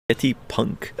Yeti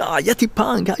Punk. Yeti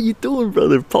Punk, how you doing,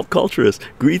 brother? Pop culturist.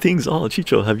 Greetings all.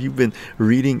 Chycho, have you been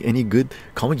reading any good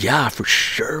comics? Yeah, for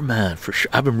sure, man. For sure.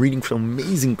 I've been reading some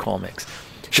amazing comics.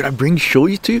 Should I show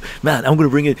you to you? Man, I'm gonna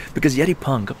bring it because Yeti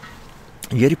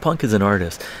Punk is an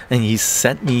artist, and he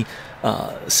sent me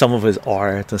some of his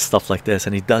art and stuff like this,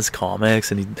 and he does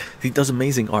comics, and he does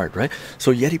amazing art, right?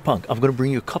 So Yeti Punk, I'm gonna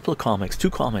bring you a couple of comics, two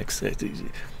comics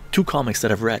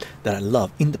that I've read that I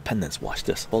love. Independence. Watch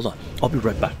this. Hold on, I'll be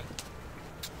right back.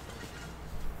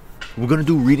 We're gonna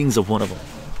do readings of one of them.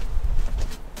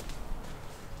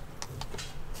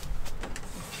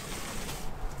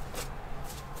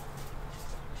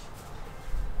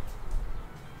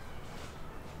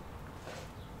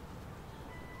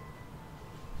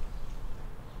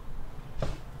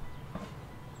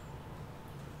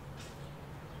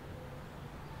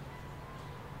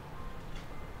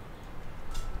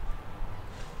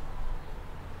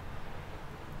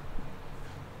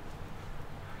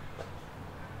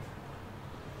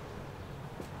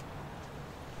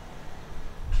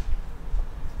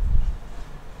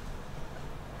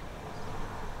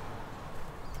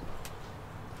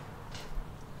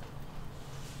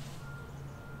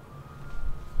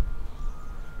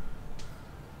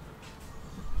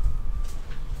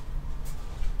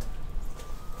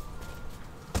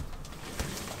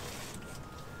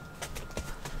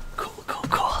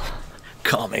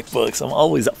 Comic books. I'm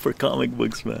always up for comic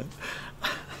books, man.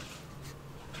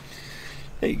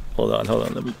 Hey, hold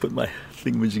on. Let me put my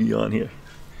thingamajiggy on here.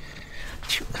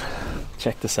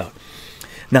 Check this out.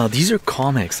 Now, these are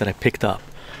comics that I picked up.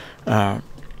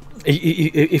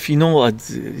 If you know,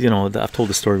 I've told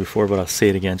the story before, but I'll say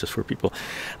it again just for people.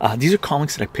 These are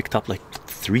comics that I picked up like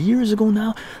 3 years ago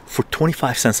now for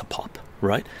 25 cents a pop,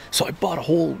 right? So I bought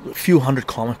a few hundred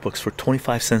comic books for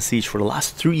 25 cents each for the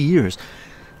last 3 years.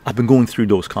 I've been going through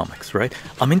those comics, right?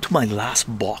 I'm into my last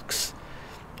box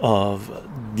of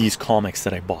these comics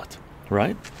that I bought,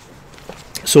 right?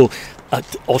 So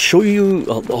I'll show you,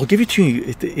 I'll give it to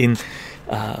you in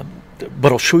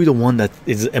but I'll show you the one that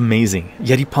is amazing.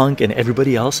 Yeti Punk and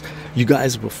everybody else, you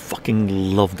guys will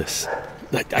fucking love this.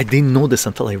 Like, I didn't know this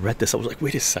until I read this. I was like,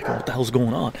 wait a second, what the hell's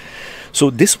going on?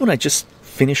 So this one I just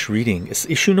finished reading. It's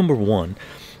issue number 1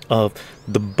 of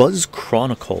the Buzz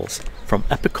Chronicles from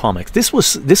Epic Comics. This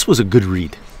was a good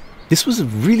read. This was a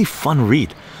really fun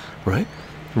read, right?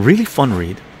 Really fun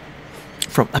read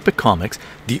from Epic Comics.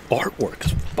 The artwork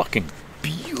is fucking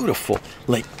beautiful,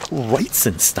 like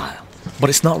Wrightson style, but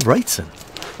it's not Wrightson.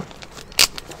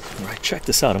 All right, check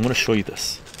this out. I'm going to show you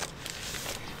this.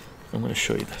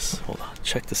 Hold on,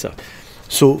 check this out.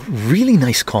 So really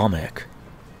nice comic,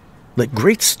 like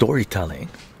great storytelling,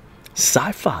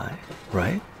 sci-fi,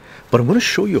 right? But I'm going to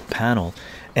show you a panel,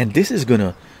 and this is going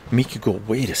to make you go,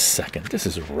 wait a second, this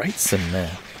is Wrightson,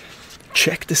 man.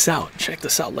 Check this out.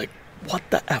 Like, what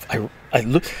the F?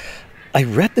 I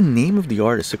read the name of the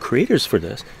artist, the creators for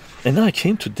this, and then I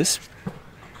came to this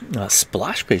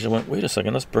splash page. I went, wait a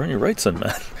second, that's Bernie Wrightson,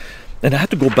 man. And I had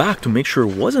to go back to make sure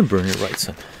it wasn't Bernie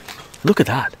Wrightson. Look at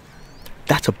that.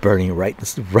 That's a Bernie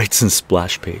Wrightson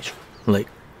splash page. Like,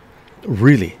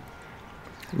 really.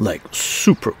 Like,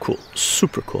 super cool.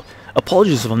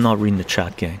 Apologies if I'm not reading the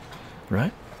chat, gang,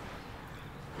 right?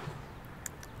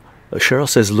 Cheryl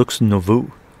says looks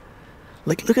nouveau.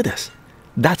 Like, look at this.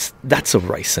 That's a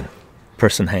Wrightson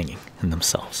person hanging in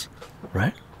themselves,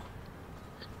 right?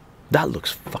 That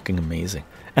looks fucking amazing,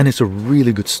 and it's a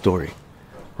really good story,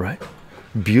 right?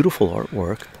 Beautiful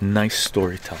artwork, nice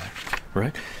storytelling,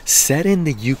 right? Set in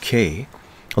the UK,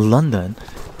 London,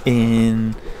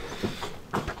 in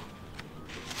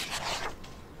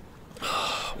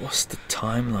what's the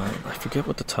timeline? I forget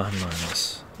what the timeline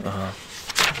is.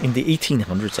 In the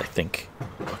 1800s, I think.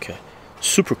 Okay,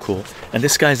 super cool. And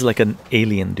this guy's like an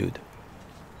alien dude.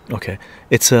 Okay,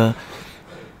 it's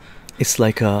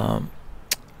like a,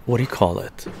 what do you call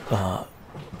it?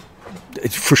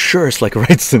 For sure it's like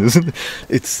Wrightson, isn't it?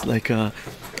 It's like a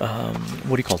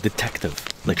what do you call it? Detective,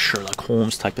 like Sherlock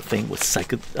Holmes type of thing with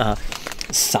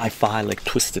sci-fi, like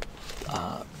twisted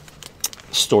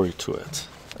story to it.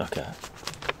 Okay.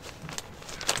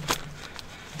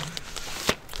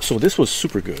 So this was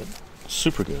super good.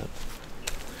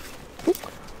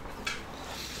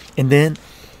 And then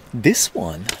this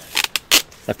one,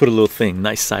 I put a little thing,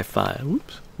 nice sci-fi.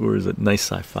 Whoops, where is it? Nice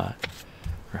sci-fi.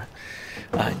 Right.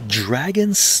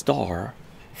 Dragon Star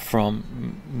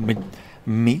from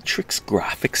Matrix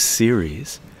Graphics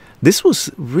series. This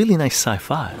was really nice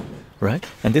sci-fi, right?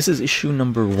 And this is issue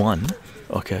number 1.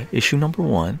 Okay, issue number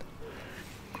 1.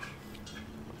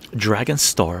 Dragon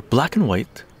Star, black and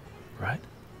white, right?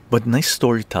 But nice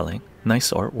storytelling,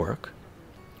 nice artwork,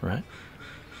 right?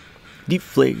 Deep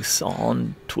Flakes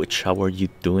on Twitch, how are you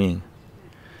doing?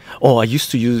 Oh, I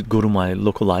used to go to my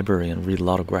local library and read a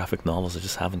lot of graphic novels. I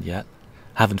just haven't yet.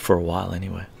 Haven't for a while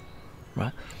anyway.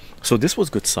 Right? So this was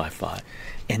good sci-fi.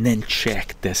 And then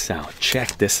check this out.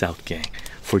 Check this out, gang.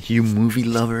 For you movie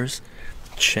lovers,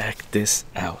 check this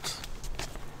out.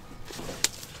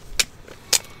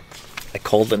 I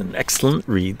called it an excellent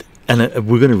read. And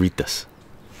we're going to read this.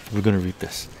 We're going to read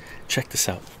this. Check this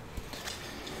out.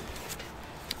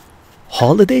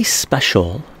 Holiday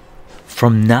special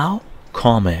from Now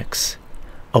Comics.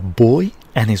 A boy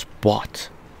and his bot.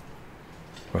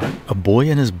 Right? A boy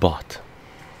and his bot.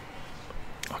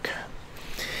 Okay.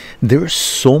 There is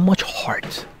so much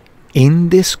heart in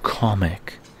this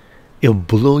comic. It'll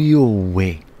blow you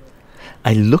away.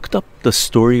 I looked up the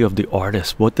story of the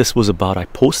artist, what this was about. I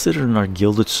posted it on our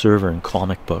Gilded server in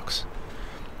comic books.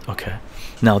 Okay.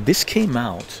 Now this came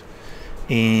out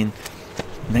in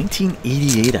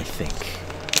 1988, I think.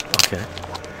 Okay.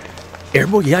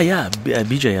 Airboy, yeah,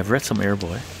 BJ, I've read some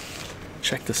Airboy.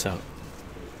 Check this out.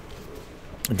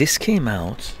 This came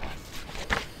out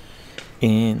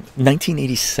in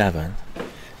 1987,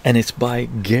 and it's by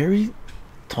Gary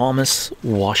Thomas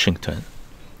Washington.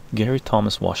 Gary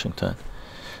Thomas Washington.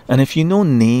 And if you know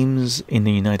names in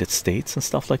the United States and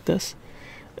stuff like this,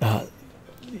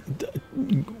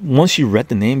 once you read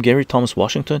the name Gary Thomas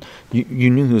Washington, you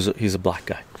knew he's a black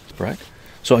guy, right?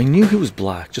 So I knew he was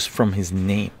black just from his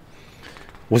name.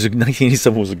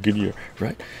 1987 was a good year,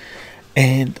 right?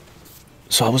 And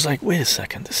so I was like, wait a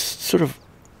second, this sort of,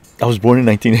 I was born in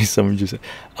 1987, you said.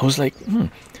 I was like,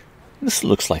 this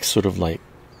looks like sort of like,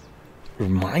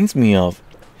 reminds me of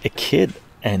a kid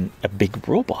and a big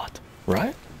robot,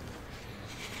 right?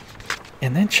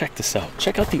 And then check this out.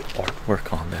 Check out the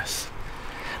artwork on this.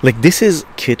 Like, this is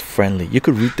kid friendly. You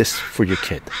could read this for your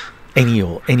kid, any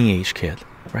age kid,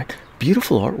 right?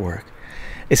 Beautiful artwork.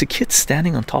 It's a kid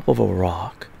standing on top of a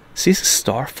rock, sees a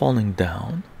star falling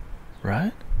down,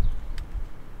 right?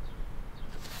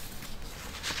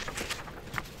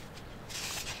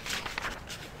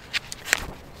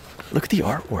 Look at the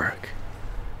artwork,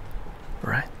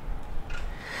 right?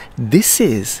 This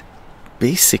is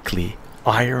basically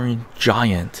Iron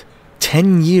Giant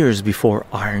 10 years before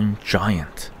Iron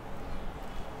Giant.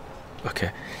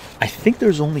 Okay, I think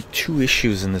there's only 2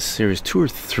 issues in this series, 2 or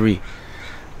 3,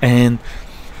 and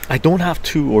I don't have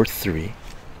 2 or 3.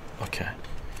 Okay,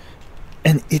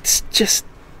 and it's just,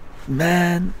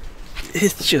 man,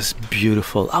 it's just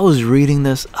beautiful. I was reading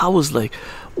this, I was like,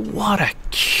 what a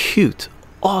cute,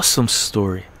 awesome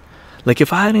story. Like,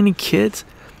 if I had any kids,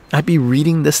 I'd be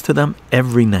reading this to them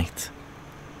every night.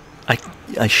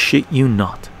 I shit you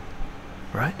not,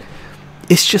 right?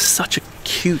 It's just such a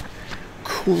cute,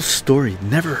 cool story.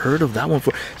 Never heard of that one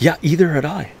before. Yeah, either had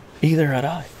I,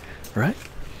 right?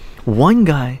 One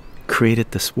guy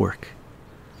created this work,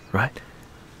 right?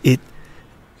 It's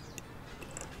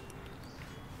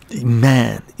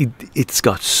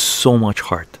got so much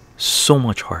heart,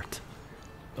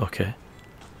 okay?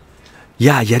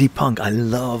 Yeah, Yeti Punk, I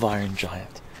love Iron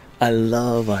Giant,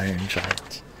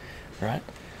 right?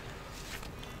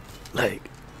 Like,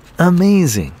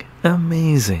 amazing.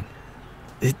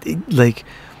 Like,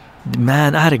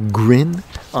 man, I had a grin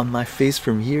on my face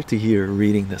from here to here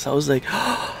reading this. I was like,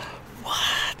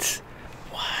 what?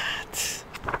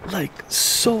 Like,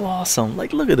 so awesome.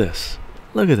 Like, look at this.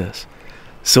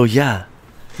 So yeah,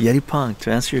 Yeti Punk,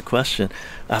 to answer your question,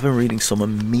 I've been reading some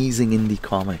amazing indie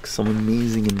comics,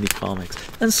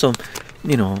 and some,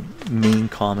 main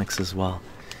comics as well.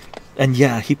 And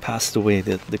yeah, he passed away.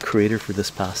 The creator for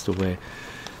this passed away.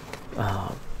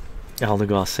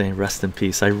 Aldegoss saying rest in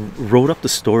peace. I wrote up the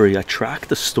story. I tracked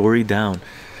the story down.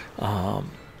 On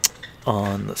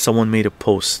someone made a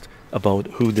post about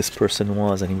who this person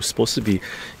was, and he was supposed to be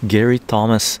Gary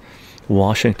Thomas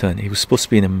Washington. He was supposed to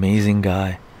be an amazing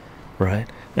guy, right?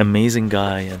 Amazing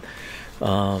guy. And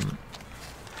like,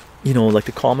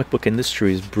 the comic book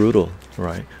industry is brutal,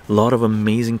 right? A lot of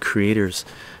amazing creators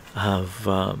have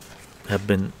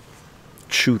been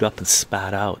chewed up and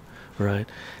spat out, right?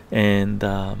 And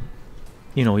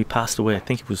he passed away. I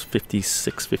think he was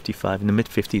 56, 55, in the mid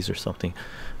 50s or something.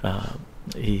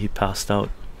 He passed out.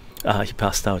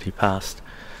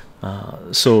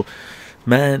 So,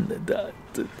 man,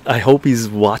 I hope he's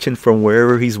watching from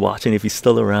wherever he's watching, if he's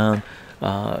still around,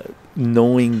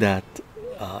 knowing that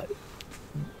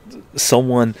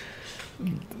someone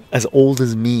as old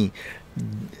as me,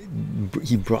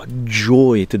 he brought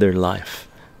joy to their life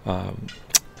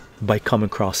by coming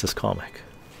across this comic,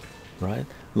 right?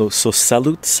 So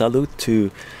salute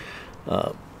to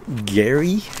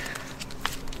Gary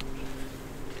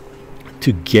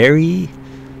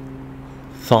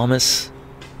Thomas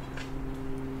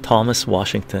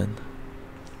Washington.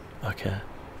 Okay,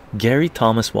 Gary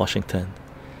Thomas Washington,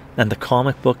 and the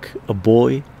comic book A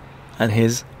Boy and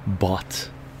His Bot.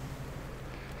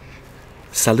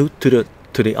 Salute to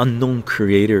the unknown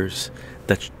creators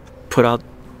that put out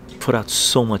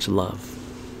so much love,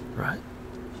 right?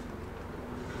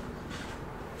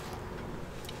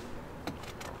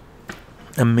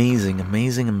 Amazing,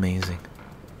 amazing, amazing.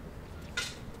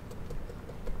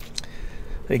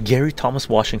 Gary Thomas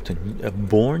Washington,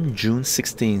 born June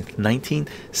 16th,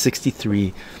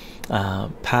 1963,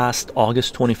 passed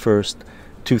August 21st,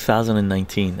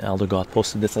 2019. Elder God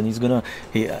posted this, and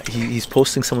he's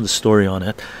posting some of the story on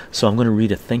it, so I'm gonna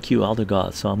read it. Thank you, Elder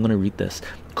God. So I'm gonna read this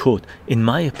quote. In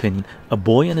my opinion, A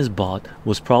Boy and His Bot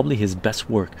was probably his best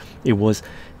work. It was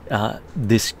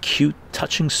this cute,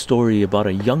 touching story about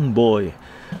a young boy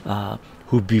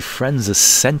who befriends a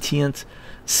sentient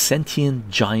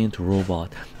giant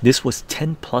robot. This was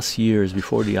 10+ years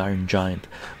before the Iron Giant,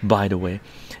 by the way.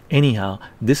 Anyhow,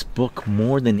 this book,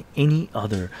 more than any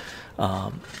other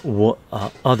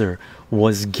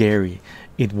was Gary.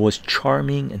 It was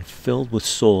charming and filled with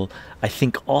soul. I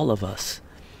think all of us,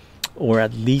 or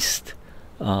at least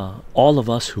all of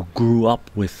us who grew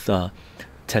up with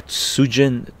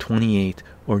Tetsujin 28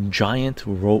 or Giant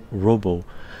Robo,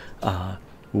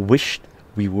 wished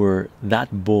we were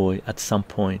that boy at some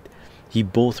point. He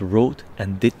both wrote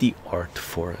and did the art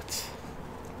for it.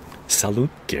 Salute,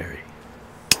 Gary.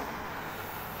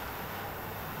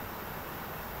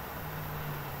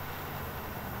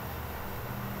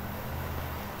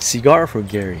 Cigar for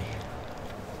Gary.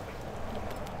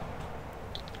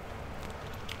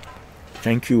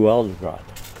 Thank you, Elder God.